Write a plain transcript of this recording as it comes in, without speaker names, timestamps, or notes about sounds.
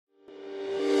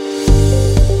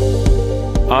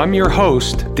I'm your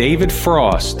host, David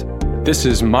Frost. This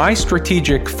is my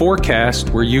strategic forecast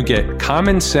where you get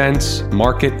common sense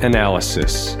market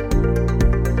analysis.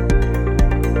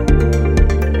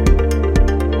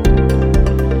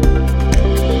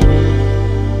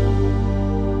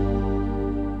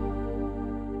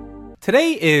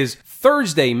 Today is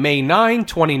Thursday, May 9,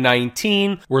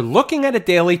 2019. We're looking at a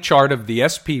daily chart of the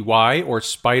SPY or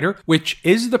SPDR, which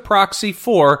is the proxy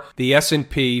for the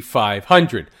S&P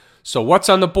 500. So what's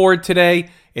on the board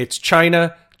today? It's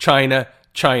China, China,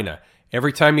 China.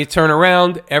 Every time you turn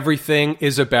around, everything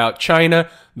is about China.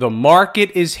 The market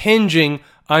is hinging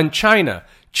on China.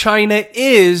 China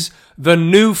is the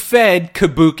new Fed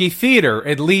Kabuki theater,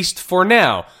 at least for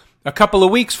now. A couple of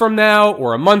weeks from now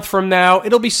or a month from now,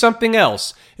 it'll be something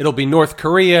else. It'll be North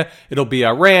Korea, it'll be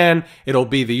Iran, it'll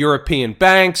be the European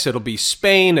banks, it'll be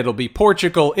Spain, it'll be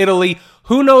Portugal, Italy.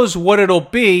 Who knows what it'll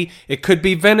be? It could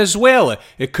be Venezuela.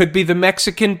 It could be the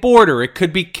Mexican border. It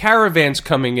could be caravans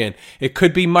coming in. It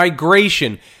could be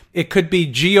migration. It could be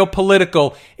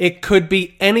geopolitical. It could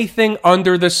be anything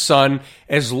under the sun.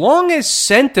 As long as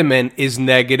sentiment is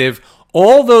negative,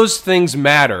 all those things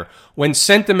matter. When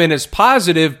sentiment is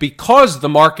positive, because the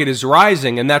market is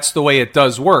rising, and that's the way it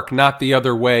does work, not the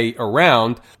other way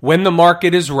around. When the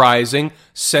market is rising,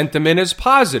 sentiment is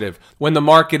positive. When the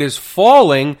market is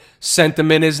falling,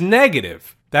 sentiment is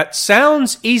negative. That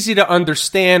sounds easy to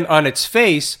understand on its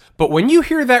face, but when you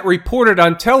hear that reported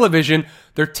on television,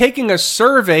 they're taking a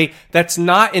survey that's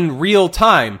not in real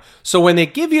time. So when they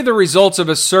give you the results of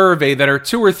a survey that are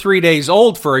 2 or 3 days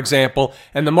old, for example,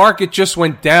 and the market just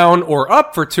went down or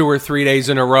up for 2 or 3 days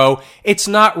in a row, it's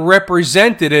not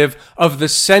representative of the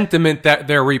sentiment that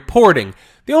they're reporting.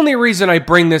 The only reason I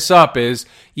bring this up is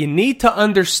you need to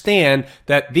understand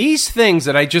that these things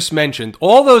that I just mentioned,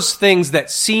 all those things that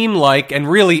seem like and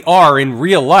really are in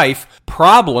real life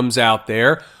problems out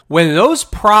there, when those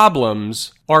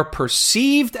problems are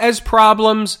perceived as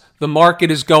problems, the market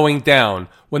is going down.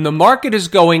 When the market is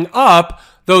going up,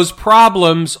 those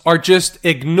problems are just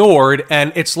ignored,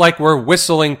 and it's like we're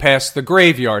whistling past the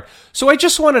graveyard. So I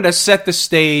just wanted to set the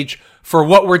stage for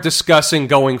what we're discussing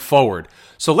going forward.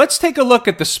 So let's take a look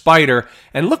at the SPDR,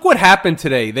 and look what happened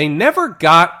today. They never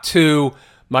got to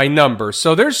my number.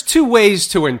 So there's two ways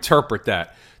to interpret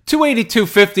that.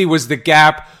 282.50 was the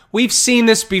gap. We've seen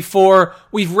this before.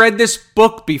 We've read this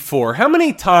book before. How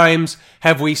many times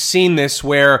have we seen this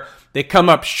where they come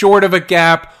up short of a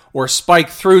gap or spike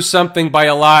through something by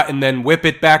a lot and then whip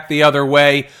it back the other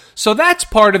way? So that's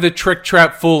part of the trick,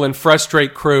 trap, fool, and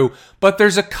frustrate crew. But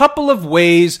there's a couple of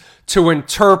ways to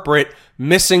interpret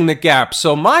missing the gap.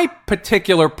 So my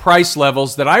particular price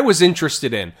levels that I was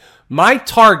interested in, my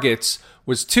targets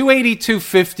was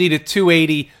 282.50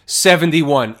 to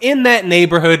 280.71. In that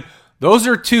neighborhood, those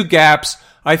are two gaps.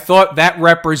 I thought that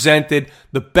represented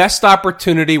the best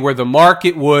opportunity where the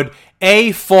market would,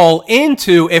 A, fall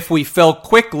into if we fell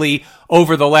quickly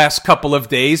over the last couple of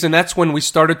days. And that's when we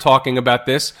started talking about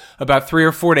this about 3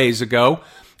 or 4 days ago.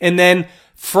 And then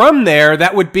from there,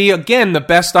 that would be, again, the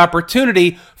best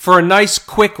opportunity for a nice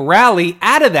quick rally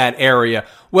out of that area.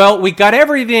 Well, we got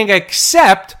everything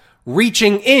except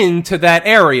reaching into that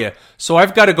area. So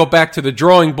I've got to go back to the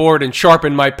drawing board and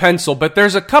sharpen my pencil. But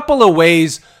there's a couple of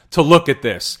ways to look at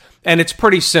this, and it's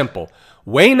pretty simple.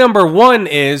 Way number one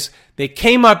is they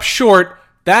came up short.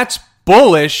 That's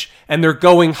bullish, and they're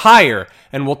going higher.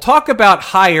 And we'll talk about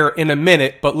higher in a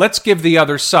minute, but let's give the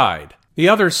other side. The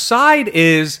other side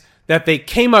is that they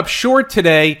came up short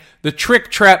today. The trick,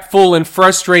 trap, fool, and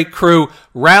frustrate crew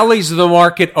rallies the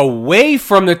market away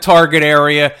from the target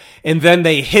area, and then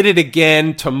they hit it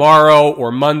again tomorrow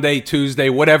or Monday, Tuesday,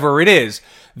 whatever it is.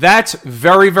 That's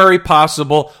very, very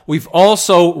possible. We've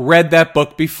also read that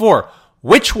book before.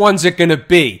 Which one's it going to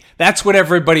be? That's what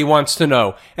everybody wants to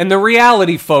know. And the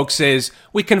reality, folks, is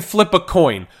we can flip a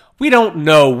coin. We don't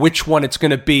know which one it's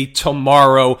going to be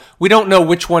tomorrow. We don't know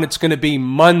which one it's going to be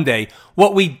Monday.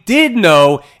 What we did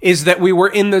know is that we were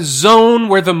in the zone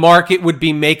where the market would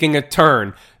be making a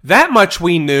turn. That much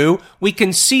we knew. We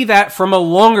can see that from a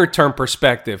longer term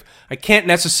perspective. I can't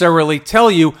necessarily tell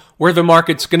you where the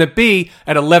market's going to be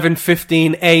at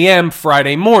 11:15 a.m.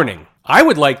 Friday morning. I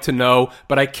would like to know,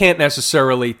 but I can't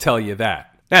necessarily tell you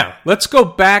that. Now, let's go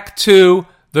back to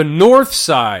the north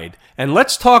side, and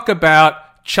let's talk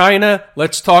about China.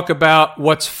 Let's talk about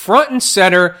what's front and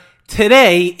center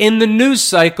today in the news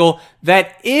cycle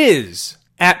that is,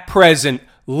 at present,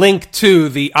 linked to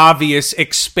the obvious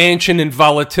expansion in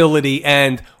volatility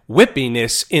and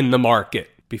whippiness in the market.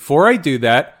 Before I do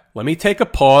that, let me take a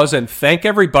pause and thank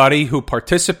everybody who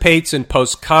participates and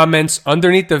posts comments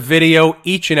underneath the video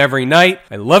each and every night.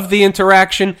 I love the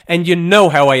interaction, and you know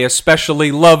how I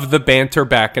especially love the banter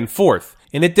back and forth.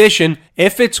 In addition,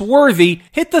 if it's worthy,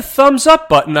 hit the thumbs up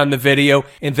button on the video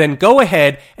and then go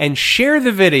ahead and share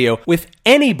the video with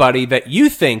anybody that you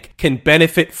think can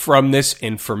benefit from this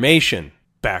information.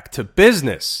 Back to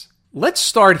business. Let's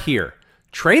start here.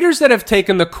 Traders that have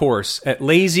taken the course at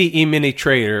Lazy E-mini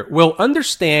Trader will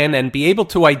understand and be able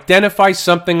to identify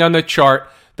something on the chart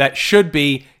that should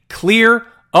be clear,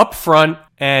 upfront,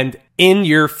 and in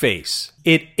your face.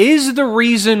 It is the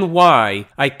reason why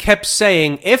I kept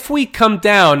saying if we come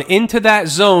down into that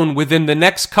zone within the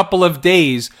next couple of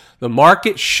days, the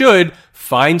market should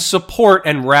find support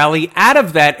and rally out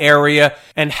of that area.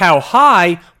 And how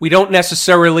high, we don't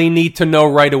necessarily need to know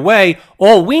right away.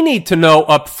 All we need to know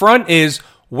up front is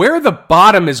where the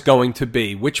bottom is going to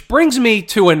be, which brings me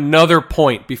to another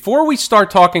point. Before we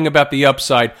start talking about the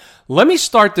upside, let me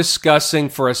start discussing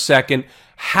for a second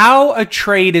how a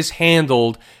trade is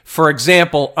handled, for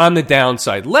example, on the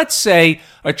downside. Let's say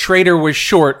a trader was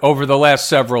short over the last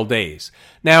several days.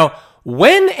 Now,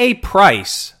 when a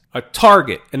price, a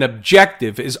target, an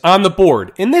objective is on the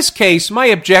board, in this case, my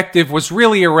objective was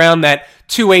really around that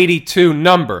 282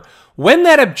 number. When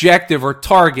that objective or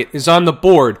target is on the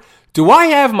board, do I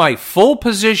have my full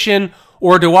position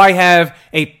or do I have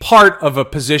a part of a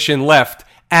position left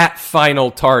at final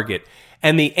target?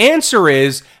 And the answer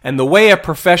is, and the way a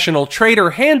professional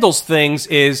trader handles things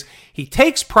is, he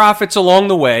takes profits along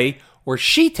the way, or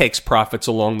she takes profits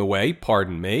along the way,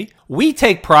 pardon me. We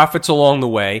take profits along the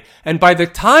way, and by the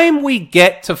time we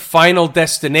get to final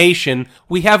destination,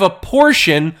 we have a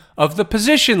portion of the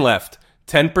position left.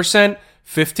 10%,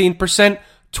 15%,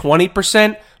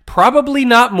 20%, probably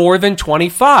not more than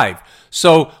 25.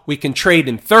 So we can trade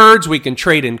in thirds, we can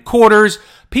trade in quarters.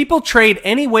 People trade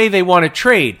any way they want to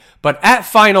trade, but at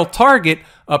final target,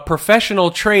 a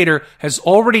professional trader has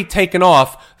already taken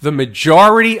off the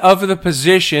majority of the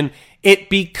position. It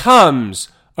becomes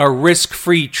a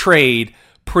risk-free trade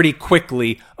pretty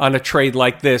quickly on a trade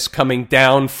like this coming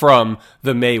down from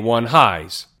the May 1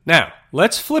 highs. Now,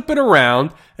 let's flip it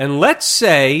around and let's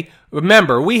say,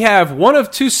 remember, we have one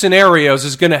of two scenarios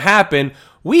is going to happen.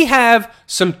 We have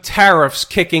some tariffs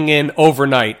kicking in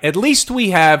overnight. At least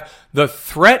we have the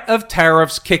threat of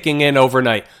tariffs kicking in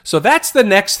overnight. So that's the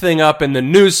next thing up in the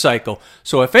news cycle.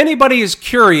 So if anybody is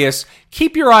curious,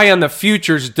 keep your eye on the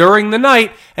futures during the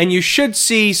night, and you should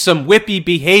see some whippy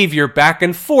behavior back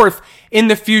and forth in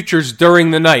the futures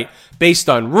during the night, based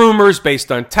on rumors,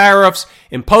 based on tariffs,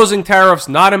 imposing tariffs,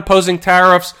 not imposing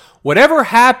tariffs. Whatever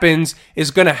happens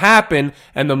is going to happen,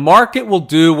 and the market will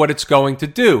do what it's going to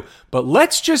do. But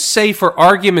let's just say, for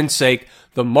argument's sake,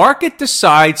 the market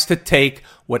decides to take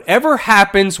whatever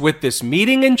happens with this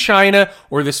meeting in China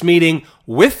or this meeting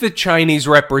with the Chinese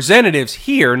representatives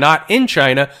here, not in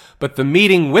China, but the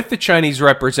meeting with the Chinese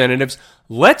representatives.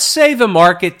 Let's say the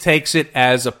market takes it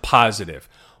as a positive.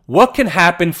 What can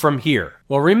happen from here?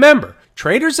 Well, remember,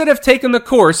 traders that have taken the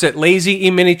course at Lazy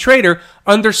E-mini Trader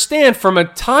understand from a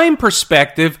time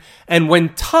perspective, and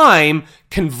when time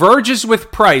converges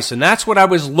with price, and that's what I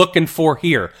was looking for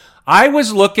here. I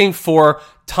was looking for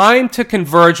time to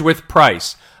converge with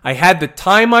price. I had the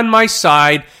time on my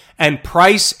side and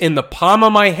price in the palm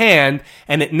of my hand,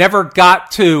 and it never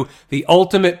got to the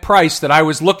ultimate price that I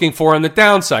was looking for on the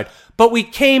downside. But we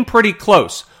came pretty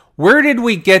close. Where did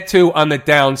we get to on the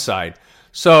downside?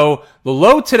 So the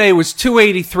low today was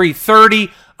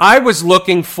 283.30. I was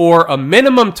looking for a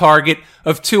minimum target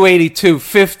of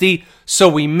 282.50, so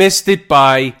we missed it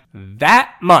by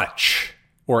that much,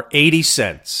 or 80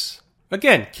 cents.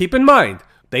 Again, keep in mind,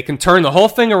 they can turn the whole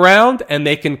thing around and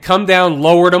they can come down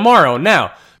lower tomorrow.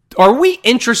 Now, are we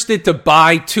interested to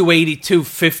buy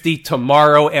 282.50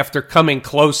 tomorrow after coming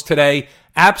close today?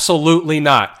 Absolutely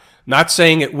not. Not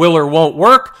saying it will or won't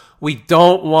work. We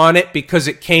don't want it because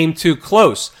it came too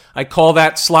close. I call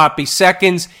that sloppy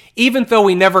seconds. Even though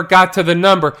we never got to the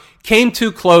number, came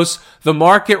too close. The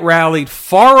market rallied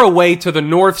far away to the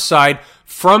north side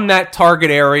from that target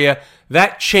area.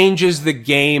 That changes the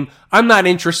game. I'm not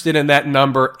interested in that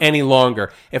number any longer.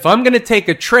 If I'm going to take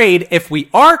a trade, if we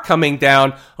are coming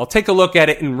down, I'll take a look at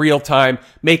it in real time,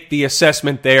 make the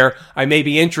assessment there. I may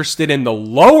be interested in the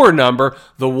lower number,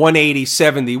 the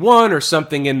 180.71 or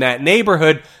something in that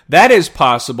neighborhood. That is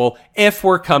possible if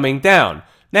we're coming down.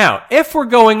 Now, if we're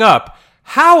going up,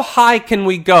 how high can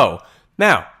we go?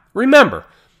 Now, remember,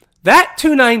 that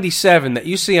 297 that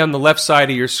you see on the left side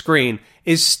of your screen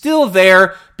is still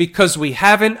there because we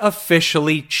haven't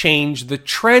officially changed the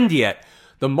trend yet.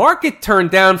 The market turned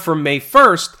down from May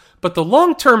 1st, But the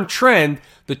long-term trend,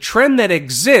 the trend that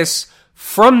exists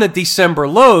from the December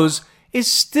lows, is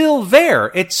still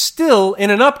there. It's still in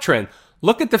an uptrend.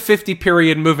 Look at the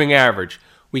 50-period moving average.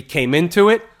 We came into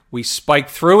it. We spiked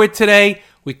through it today.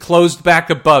 We closed back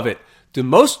above it. Do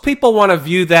most people want to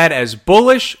view that as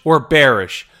bullish or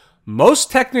bearish?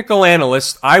 Most technical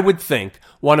analysts, I would think,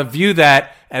 want to view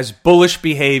that as bullish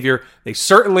behavior. They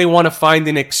certainly want to find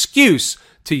an excuse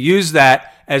to use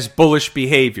that as bullish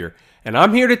behavior. And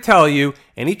I'm here to tell you,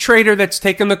 any trader that's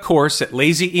taken the course at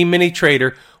Lazy E-mini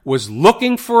Trader was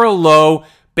looking for a low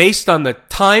based on the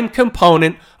time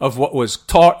component of what was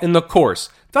taught in the course.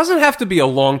 Doesn't have to be a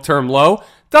long-term low.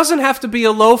 Doesn't have to be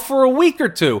a low for a week or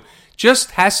two.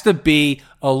 Just has to be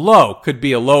a low. Could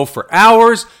be a low for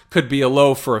hours. Could be a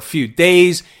low for a few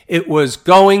days. It was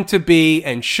going to be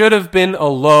and should have been a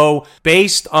low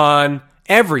based on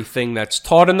everything that's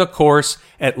taught in the course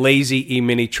at Lazy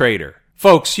E-mini Trader.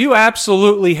 Folks, you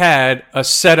absolutely had a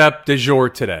setup du jour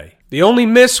today. The only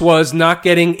miss was not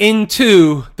getting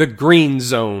into the green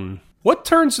zone. What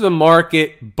turns the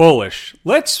market bullish?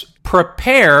 Let's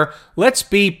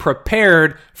be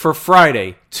prepared for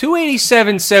Friday.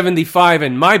 287.75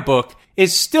 in my book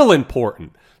is still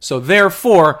important. So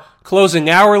therefore, closing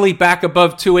hourly back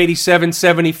above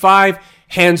 287.75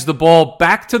 hands the ball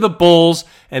back to the bulls,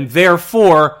 and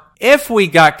therefore, if we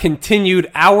got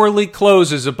continued hourly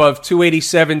closes above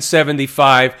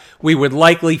 287.75, we would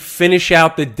likely finish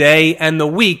out the day and the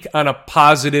week on a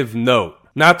positive note.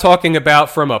 Not talking about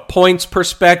from a points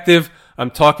perspective, I'm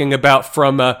talking about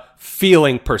from a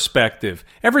feeling perspective.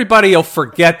 Everybody will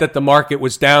forget that the market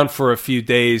was down for a few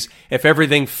days if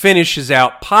everything finishes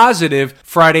out positive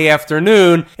Friday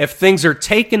afternoon. If things are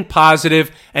taken positive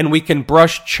and we can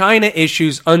brush China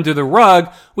issues under the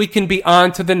rug, we can be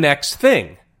on to the next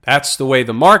thing. That's the way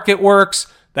the market works.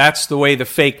 That's the way the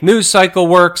fake news cycle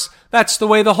works. That's the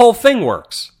way the whole thing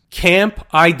works. Camp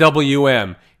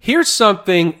IWM. Here's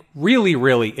something really,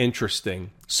 really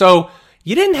interesting. So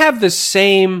you didn't have the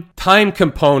same time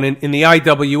component in the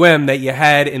IWM that you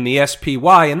had in the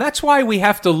SPY, and that's why we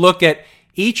have to look at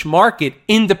each market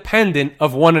independent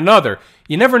of one another.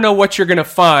 You never know what you're going to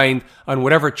find on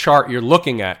whatever chart you're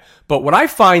looking at. But what I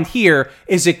find here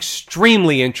is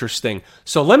extremely interesting.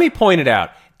 So let me point it out.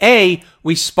 A,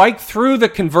 we spiked through the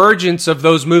convergence of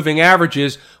those moving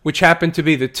averages, which happened to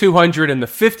be the 200 and the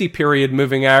 50-period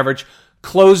moving average,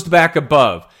 closed back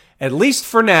above. At least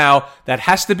for now, that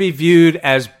has to be viewed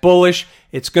as bullish.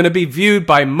 It's going to be viewed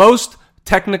by most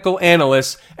technical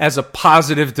analysts as a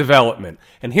positive development.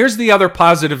 And here's the other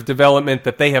positive development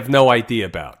that they have no idea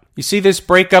about. You see this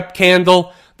breakup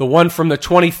candle, the one from the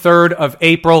 23rd of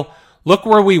April? Look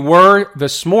where we were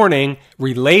this morning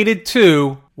related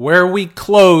to where we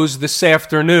closed this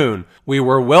afternoon. We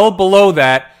were well below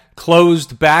that,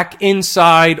 closed back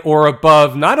inside or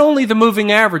above not only the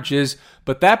moving averages,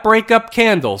 but that breakup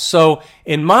candle. So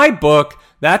in my book,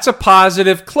 that's a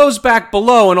positive. Close back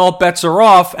below and all bets are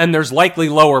off, and there's likely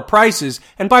lower prices.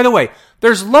 And by the way,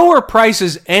 there's lower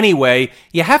prices anyway.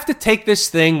 You have to take this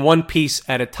thing one piece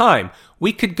at a time.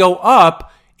 We could go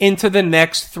up into the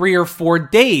next 3 or 4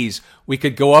 days. We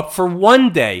could go up for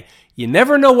one day. You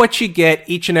never know what you get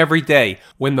each and every day.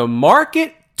 When the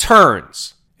market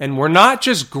turns, and we're not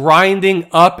just grinding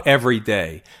up every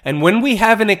day, and when we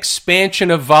have an expansion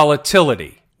of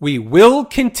volatility, we will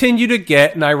continue to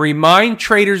get, and I remind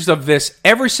traders of this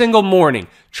every single morning,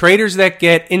 traders that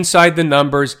get inside the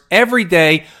numbers every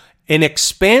day, in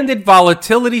expanded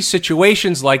volatility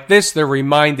situations like this, they're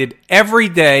reminded every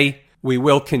day we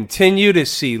will continue to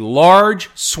see large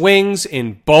swings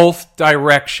in both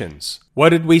directions. What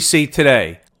did we see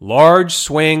today? Large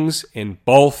swings in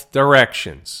both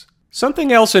directions.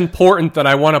 Something else important that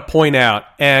I want to point out,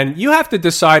 and you have to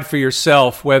decide for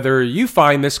yourself whether you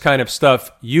find this kind of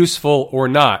stuff useful or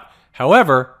not.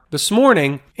 However, this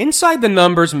morning, Inside the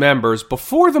Numbers members,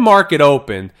 before the market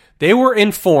opened, they were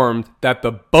informed that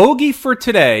the bogey for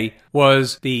today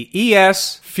was the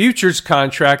ES futures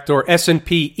contract or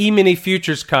S&P E-mini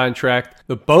futures contract.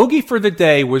 The bogey for the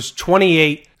day was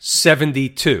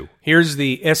 28.72. Here's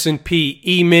the S&P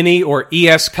E-mini or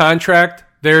ES contract.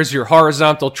 There's your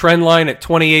horizontal trend line at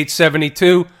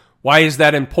 28.72. Why is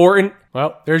that important?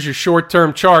 Well, there's your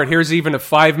short-term chart. Here's even a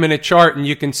 5-minute chart, and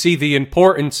you can see the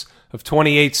importance of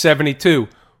 28.72.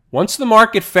 Once the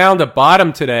market found a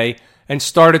bottom today and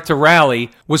started to rally,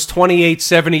 was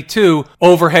 28.72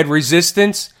 overhead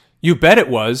resistance? You bet it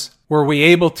was. Were we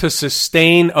able to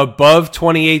sustain above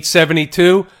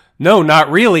 28.72? No,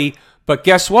 not really. But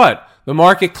guess what? The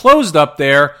market closed up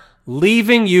there,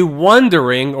 leaving you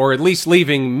wondering, or at least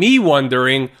leaving me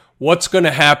wondering, what's going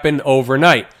to happen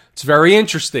overnight. It's very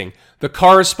interesting. The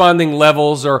corresponding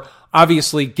levels are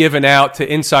obviously given out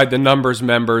to Inside the Numbers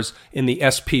members in the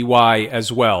SPY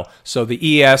as well. So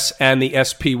the ES and the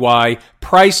SPY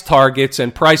price targets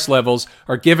and price levels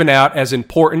are given out as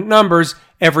important numbers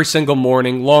every single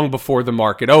morning long before the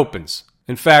market opens.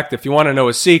 In fact, if you want to know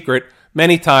a secret,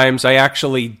 many times I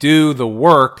actually do the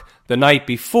work the night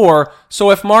before,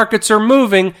 so if markets are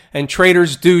moving and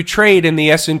traders do trade in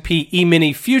the S&P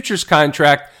E-mini futures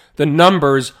contract, the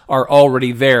numbers are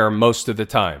already there most of the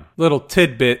time. Little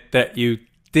tidbit that you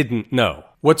didn't know.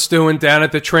 What's doing down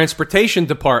at the transportation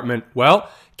department? Well,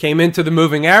 came into the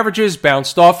moving averages,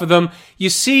 bounced off of them. You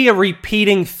see a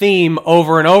repeating theme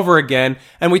over and over again,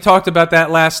 and we talked about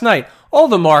that last night. All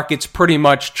the markets pretty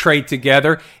much trade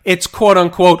together. It's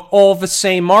quote-unquote all the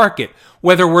same market.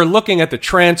 Whether we're looking at the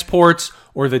transports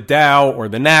or the Dow or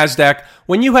the NASDAQ,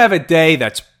 when you have a day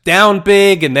that's down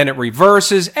big and then it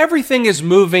reverses, everything is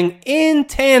moving in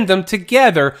tandem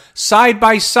together, side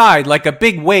by side, like a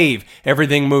big wave.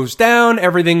 Everything moves down,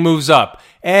 everything moves up.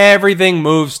 Everything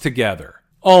moves together.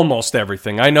 Almost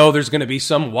everything. I know there's going to be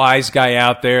some wise guy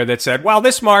out there that said, well,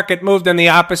 this market moved in the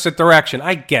opposite direction.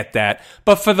 I get that.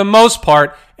 But for the most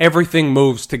part, everything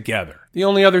moves together. The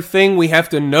only other thing we have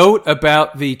to note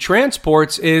about the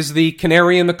transports is the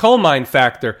canary in the coal mine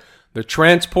factor. The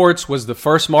transports was the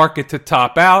first market to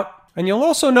top out. And you'll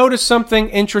also notice something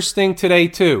interesting today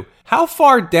too. How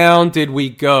far down did we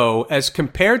go as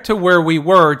compared to where we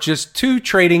were just 2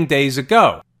 trading days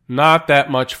ago? Not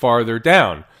that much farther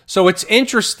down. So it's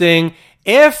interesting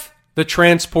if the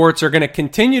transports are going to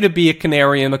continue to be a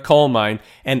canary in the coal mine,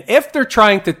 and if they're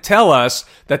trying to tell us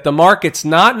that the market's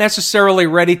not necessarily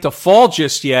ready to fall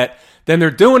just yet, then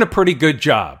they're doing a pretty good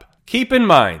job. Keep in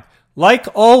mind, like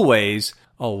always,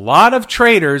 a lot of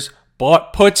traders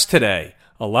bought puts today.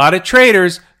 A lot of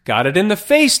traders got it in the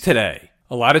face today.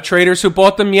 A lot of traders who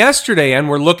bought them yesterday and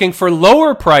were looking for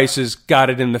lower prices got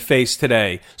it in the face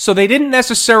today. So they didn't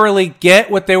necessarily get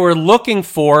what they were looking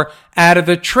for out of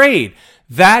the trade.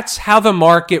 That's how the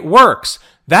market works.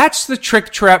 That's the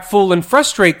trick, trap, fool, and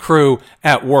frustrate crew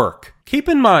at work. Keep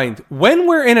in mind, when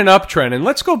we're in an uptrend, and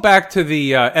let's go back to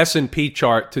the S&P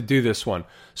chart to do this one.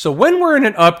 So when we're in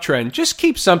an uptrend, just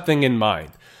keep something in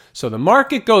mind. So the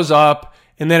market goes up,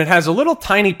 and then it has a little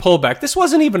tiny pullback. This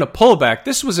wasn't even a pullback.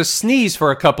 This was a sneeze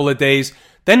for a couple of days.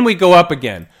 Then we go up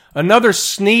again. Another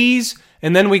sneeze,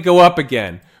 and then we go up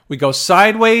again. We go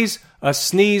sideways, a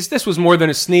sneeze. This was more than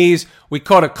a sneeze. We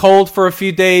caught a cold for a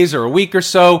few days or a week or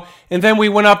so, and then we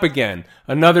went up again.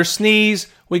 Another sneeze,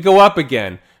 we go up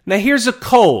again. Now here's a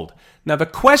cold. Now the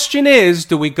question is,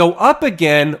 do we go up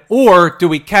again or do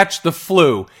we catch the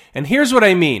flu? And here's what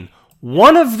I mean.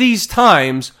 One of these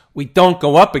times, we don't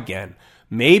go up again.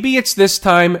 Maybe it's this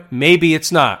time, maybe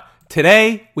it's not.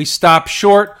 Today, we stop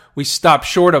short. We stop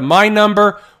short of my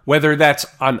number. Whether that's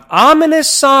an ominous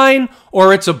sign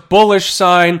or it's a bullish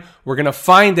sign, we're going to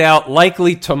find out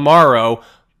likely tomorrow.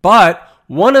 But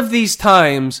one of these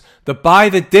times, the buy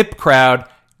the dip crowd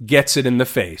gets it in the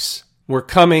face. We're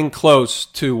coming close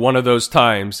to one of those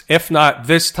times. If not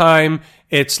this time,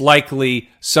 it's likely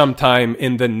sometime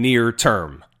in the near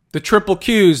term. The triple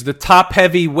Qs, the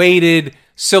top-heavy weighted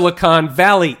Silicon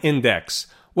Valley Index.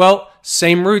 Well,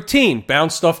 same routine.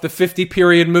 Bounced off the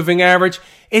 50-period moving average.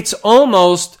 It's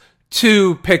almost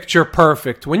too picture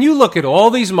perfect. When you look at all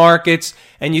these markets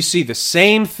and you see the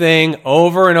same thing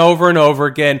over and over and over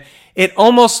again, it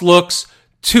almost looks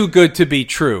too good to be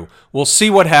true. We'll see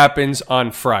what happens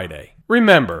on Friday.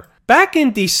 Remember, back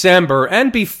in December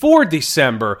and before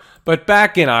December, but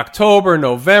back in October,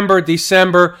 November,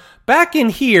 December, back in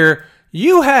here,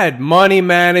 you had money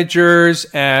managers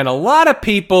and a lot of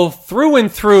people through and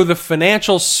through the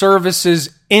financial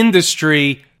services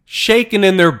industry shaking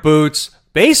in their boots.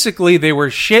 Basically, they were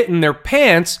shitting their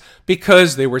pants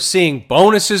because they were seeing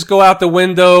bonuses go out the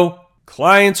window.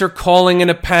 Clients are calling in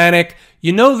a panic.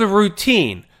 You know the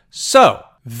routine. So,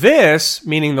 this,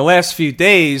 meaning the last few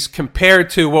days, compared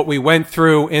to what we went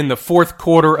through in the fourth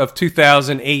quarter of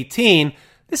 2018,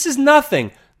 this is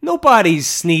nothing. Nobody's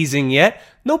sneezing yet.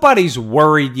 Nobody's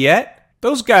worried yet.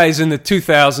 Those guys in the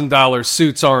 $2,000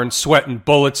 suits aren't sweating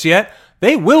bullets yet.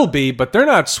 They will be, but they're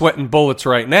not sweating bullets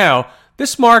right now.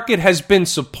 This market has been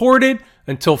supported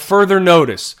until further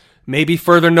notice. Maybe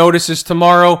further notice is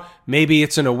tomorrow. Maybe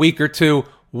it's in a week or two.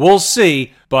 We'll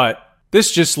see, but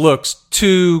this just looks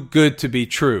too good to be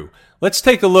true. Let's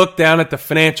take a look down at the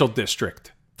financial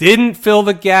district. Didn't fill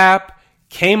the gap,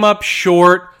 came up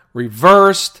short,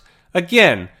 reversed.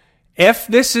 Again, if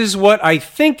this is what I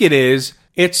think it is,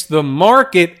 it's the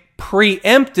market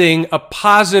preempting a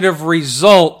positive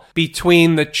result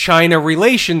between the China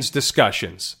relations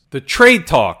discussions, the trade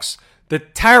talks, the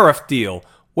tariff deal,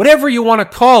 whatever you want to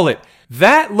call it.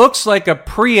 That looks like a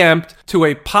preempt to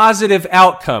a positive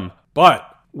outcome. But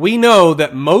we know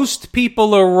that most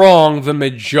people are wrong the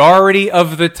majority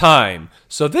of the time.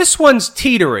 So this one's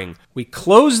teetering. We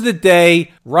close the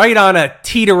day right on a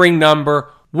teetering number.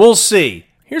 We'll see.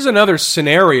 Here's another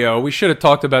scenario. We should have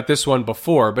talked about this one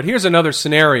before, but here's another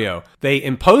scenario. They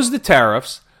impose the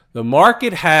tariffs. The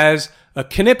market has a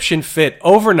conniption fit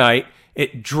overnight.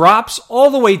 It drops all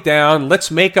the way down.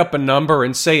 Let's make up a number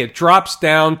and say it drops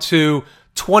down to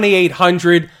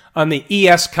 2,800 on the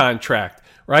ES contract,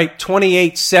 right?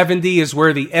 2,870 is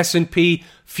where the S&P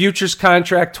futures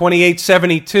contract,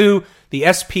 2,872. The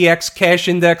SPX cash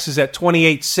index is at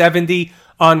 2,870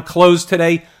 on close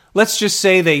today. Let's just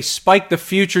say they spike the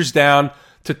futures down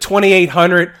to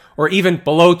 2,800 or even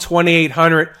below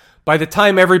 2,800. By the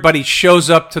time everybody shows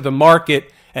up to the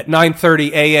market at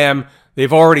 9:30 a.m.,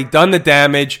 they've already done the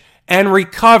damage and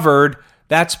recovered.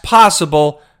 That's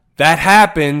possible. That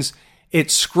happens.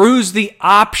 It screws the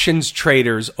options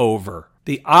traders over.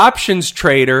 The options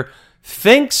trader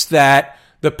thinks that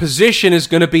the position is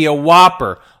going to be a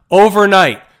whopper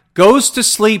overnight, goes to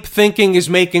sleep thinking he's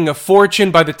making a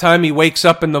fortune by the time he wakes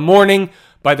up in the morning,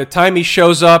 by the time he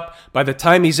shows up, by the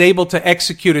time he's able to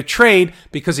execute a trade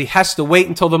because he has to wait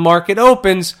until the market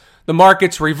opens, the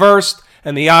market's reversed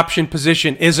and the option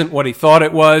position isn't what he thought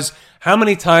it was. How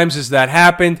many times has that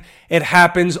happened? It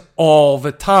happens all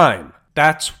the time.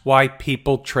 That's why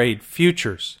people trade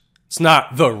futures. It's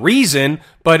not the reason,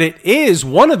 but it is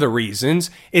one of the reasons.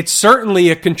 It's certainly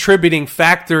a contributing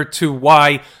factor to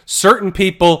why certain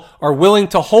people are willing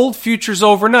to hold futures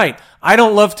overnight. I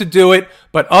don't love to do it,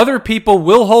 but other people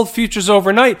will hold futures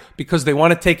overnight because they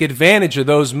want to take advantage of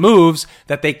those moves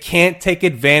that they can't take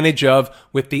advantage of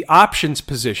with the options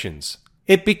positions.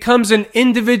 It becomes an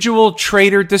individual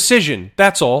trader decision.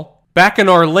 That's all. Back in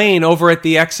our lane over at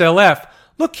the XLF,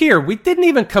 look here, we didn't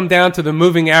even come down to the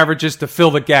moving averages to fill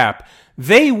the gap.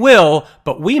 They will,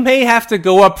 but we may have to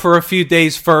go up for a few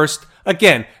days first.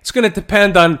 Again, it's going to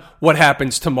depend on what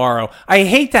happens tomorrow. I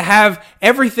hate to have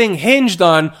everything hinged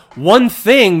on one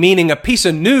thing, meaning a piece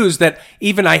of news that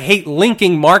even I hate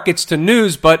linking markets to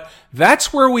news, but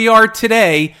that's where we are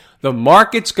today. The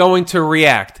market's going to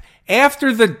react.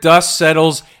 After the dust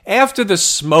settles, after the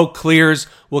smoke clears,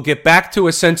 we'll get back to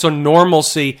a sense of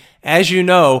normalcy. As you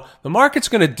know, the market's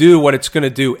going to do what it's going to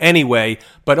do anyway,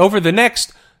 but over the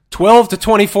next 12 to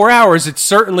 24 hours, it's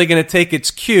certainly going to take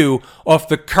its cue off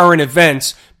the current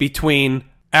events between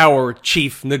our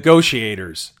chief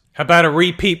negotiators. How about a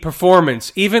repeat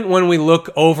performance? Even when we look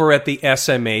over at the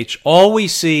SMH, all we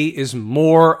see is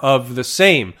more of the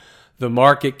same. The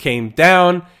market came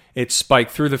down, it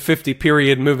spiked through the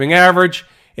 50-period moving average,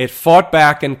 it fought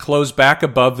back and closed back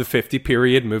above the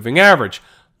 50-period moving average.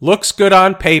 Looks good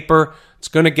on paper. It's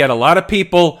going to get a lot of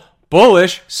people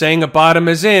bullish, saying a bottom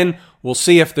is in. We'll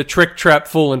see if the trick, trap,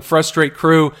 fool, and frustrate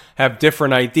crew have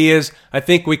different ideas. I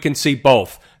think we can see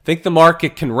both. I think the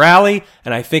market can rally,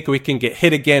 and I think we can get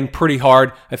hit again pretty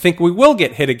hard. I think we will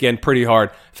get hit again pretty hard.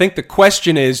 I think the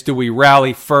question is, do we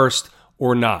rally first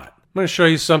or not? I'm going to show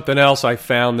you something else I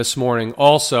found this morning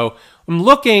also. I'm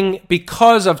looking,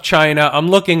 because of China, I'm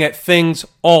looking at things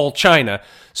all China.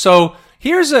 So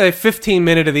here's a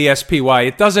 15-minute of the SPY.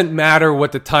 It doesn't matter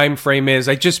what the time frame is.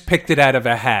 I just picked it out of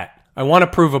a hat. I want to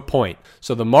prove a point.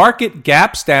 So the market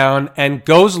gaps down and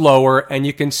goes lower, and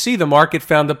you can see the market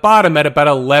found the bottom at about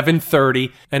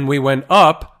 11:30, and we went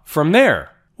up from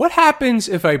there. What happens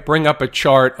if I bring up a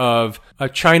chart of a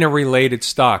China-related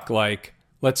stock like,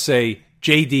 let's say,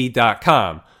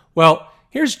 JD.com? Well,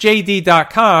 here's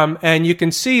JD.com, and you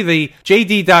can see the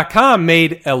JD.com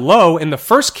made a low in the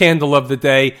first candle of the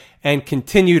day and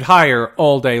continued higher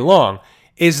all day long.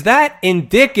 Is that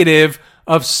indicative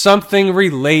of something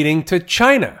relating to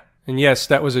China? And yes,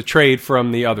 that was a trade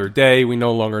from the other day. We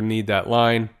no longer need that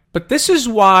line. But this is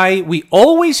why we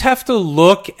always have to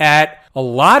look at a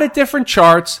lot of different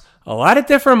charts, a lot of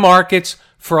different markets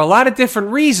for a lot of different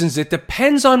reasons. It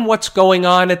depends on what's going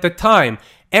on at the time.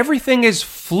 Everything is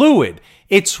fluid.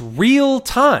 It's real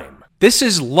time. This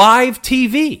is live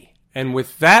TV. And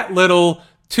with that little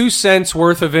 2 cents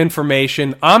worth of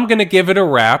information, I'm going to give it a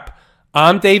wrap.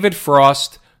 I'm David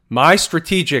Frost, my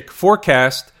strategic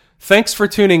forecast. Thanks for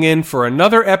tuning in for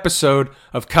another episode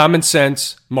of Common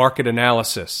Sense Market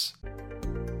Analysis.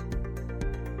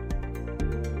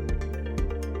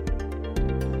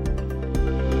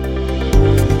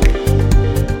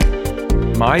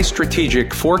 My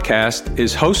Strategic Forecast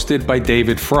is hosted by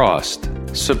David Frost.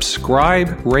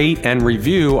 Subscribe, rate, and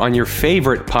review on your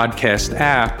favorite podcast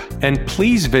app, and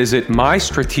please visit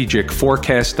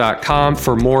mystrategicforecast.com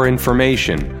for more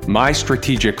information. My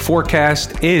Strategic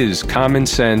Forecast is common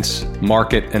sense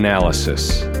market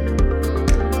analysis.